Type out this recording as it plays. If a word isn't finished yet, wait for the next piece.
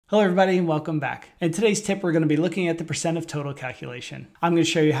Hello everybody and welcome back. In today's tip, we're going to be looking at the percent of total calculation. I'm going to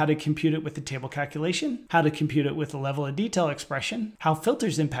show you how to compute it with the table calculation, how to compute it with a level of detail expression, how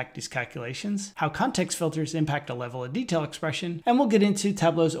filters impact these calculations, how context filters impact a level of detail expression, and we'll get into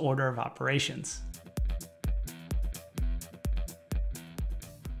Tableau's order of operations.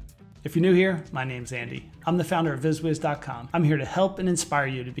 If you're new here, my name's Andy. I'm the founder of VizWiz.com. I'm here to help and inspire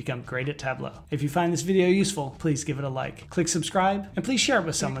you to become great at Tableau. If you find this video useful, please give it a like. Click subscribe, and please share it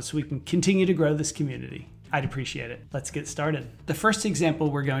with someone so we can continue to grow this community. I'd appreciate it. Let's get started. The first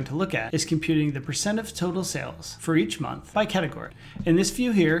example we're going to look at is computing the percent of total sales for each month by category. In this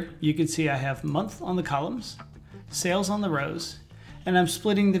view here, you can see I have month on the columns, sales on the rows, and I'm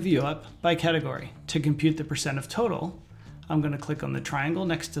splitting the view up by category. To compute the percent of total, I'm going to click on the triangle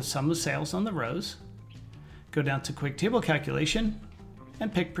next to sum of sales on the rows, go down to quick table calculation,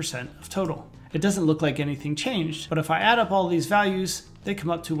 and pick percent of total. It doesn't look like anything changed, but if I add up all these values, they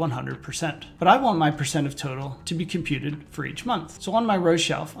come up to 100%. But I want my percent of total to be computed for each month. So on my row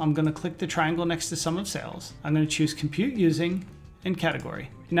shelf, I'm going to click the triangle next to sum of sales. I'm going to choose compute using and category.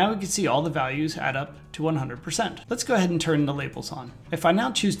 And now we can see all the values add up to 100%. Let's go ahead and turn the labels on. If I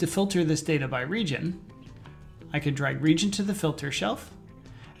now choose to filter this data by region, I could drag region to the filter shelf,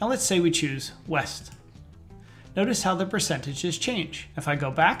 and let's say we choose West. Notice how the percentages change. If I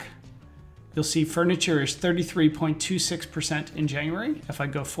go back, you'll see furniture is 33.26% in January. If I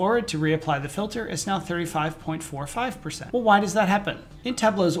go forward to reapply the filter, it's now 35.45%. Well, why does that happen? In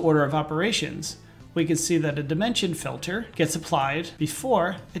Tableau's order of operations, we can see that a dimension filter gets applied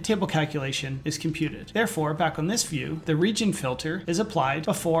before a table calculation is computed. Therefore, back on this view, the region filter is applied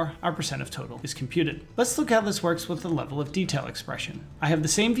before our percent of total is computed. Let's look how this works with the level of detail expression. I have the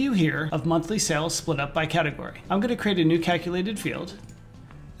same view here of monthly sales split up by category. I'm going to create a new calculated field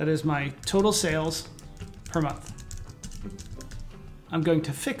that is my total sales per month. I'm going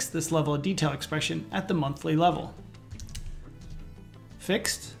to fix this level of detail expression at the monthly level.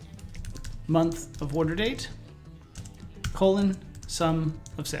 Fixed month of order date, colon, sum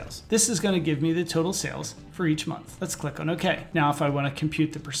of sales. This is going to give me the total sales for each month. Let's click on OK. Now, if I want to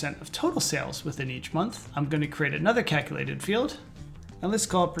compute the percent of total sales within each month, I'm going to create another calculated field, and let's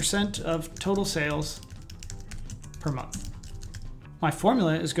call it percent of total sales per month. My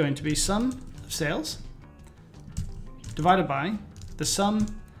formula is going to be sum of sales divided by the sum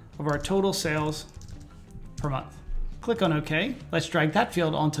of our total sales per month. Click on OK. Let's drag that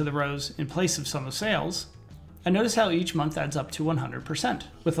field onto the rows in place of sum of sales. And notice how each month adds up to 100%.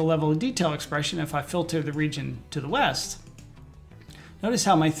 With the level of detail expression, if I filter the region to the west, notice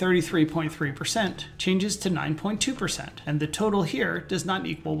how my 33.3% changes to 9.2%, and the total here does not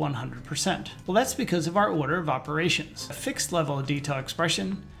equal 100%. Well, that's because of our order of operations. A fixed level of detail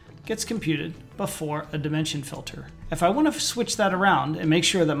expression gets computed before a dimension filter. If I want to switch that around and make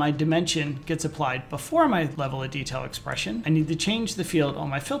sure that my dimension gets applied before my level of detail expression, I need to change the field on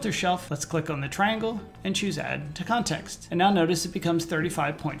my filter shelf. Let's click on the triangle and choose Add to Context. And now notice it becomes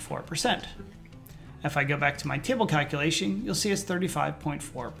 35.4%. If I go back to my table calculation, you'll see it's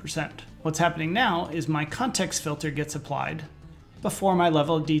 35.4%. What's happening now is my context filter gets applied before my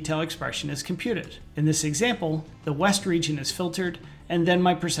level of detail expression is computed. In this example, the West region is filtered, and then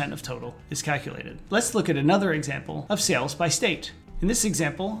my percent of total is calculated. Let's look at another example of sales by state. In this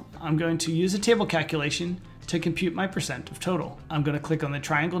example, I'm going to use a table calculation to compute my percent of total. I'm going to click on the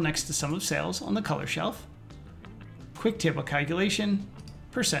triangle next to sum of sales on the color shelf, quick table calculation,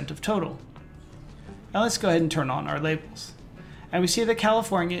 percent of total. Now let's go ahead and turn on our labels. And we see that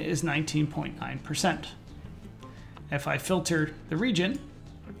California is 19.9%. If I filter the region,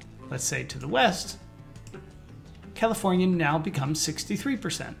 let's say to the west, California now becomes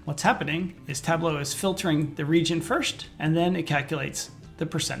 63%. What's happening is Tableau is filtering the region first, and then it calculates the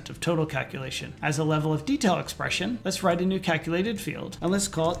percent of total calculation. As a level of detail expression, let's write a new calculated field, and let's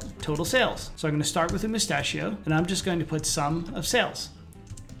call it total sales. So I'm going to start with a mustachio, and I'm just going to put sum of sales.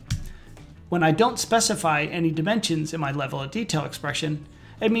 When I don't specify any dimensions in my level of detail expression,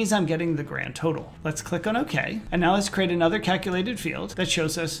 it means I'm getting the grand total. Let's click on OK, and now let's create another calculated field that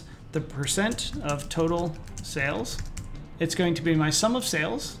shows us the percent of total sales. It's going to be my sum of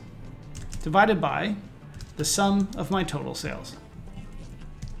sales divided by the sum of my total sales.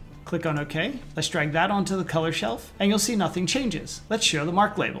 Click on OK. Let's drag that onto the color shelf, and you'll see nothing changes. Let's show the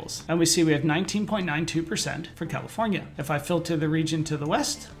mark labels, and we see we have 19.92% for California. If I filter the region to the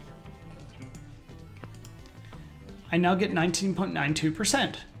west, I now get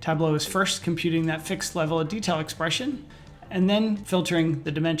 19.92%. Tableau is first computing that fixed level of detail expression, and then filtering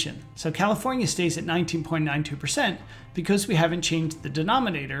the dimension. So California stays at 19.92% because we haven't changed the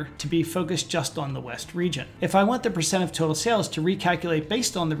denominator to be focused just on the West region. If I want the percent of total sales to recalculate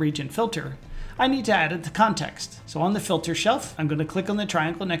based on the region filter, I need to add it to context. So on the filter shelf, I'm going to click on the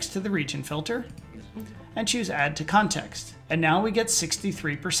triangle next to the region filter and choose Add to Context. And now we get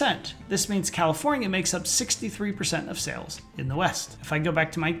 63%. This means California makes up 63% of sales in the West. If I go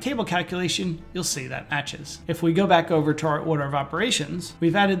back to my table calculation, you'll see that matches. If we go back over to our order of operations,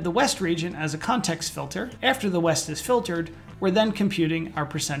 we've added the West region as a context filter. After the West is filtered, we're then computing our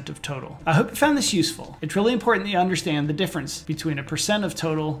percent of total. I hope you found this useful. It's really important that you understand the difference between a percent of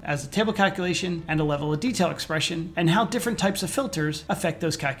total as a table calculation and a level of detail expression, and how different types of filters affect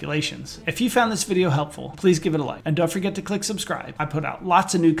those calculations. If you found this video helpful, please give it a like. And don't forget to click subscribe. I put out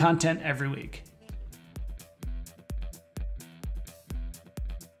lots of new content every week.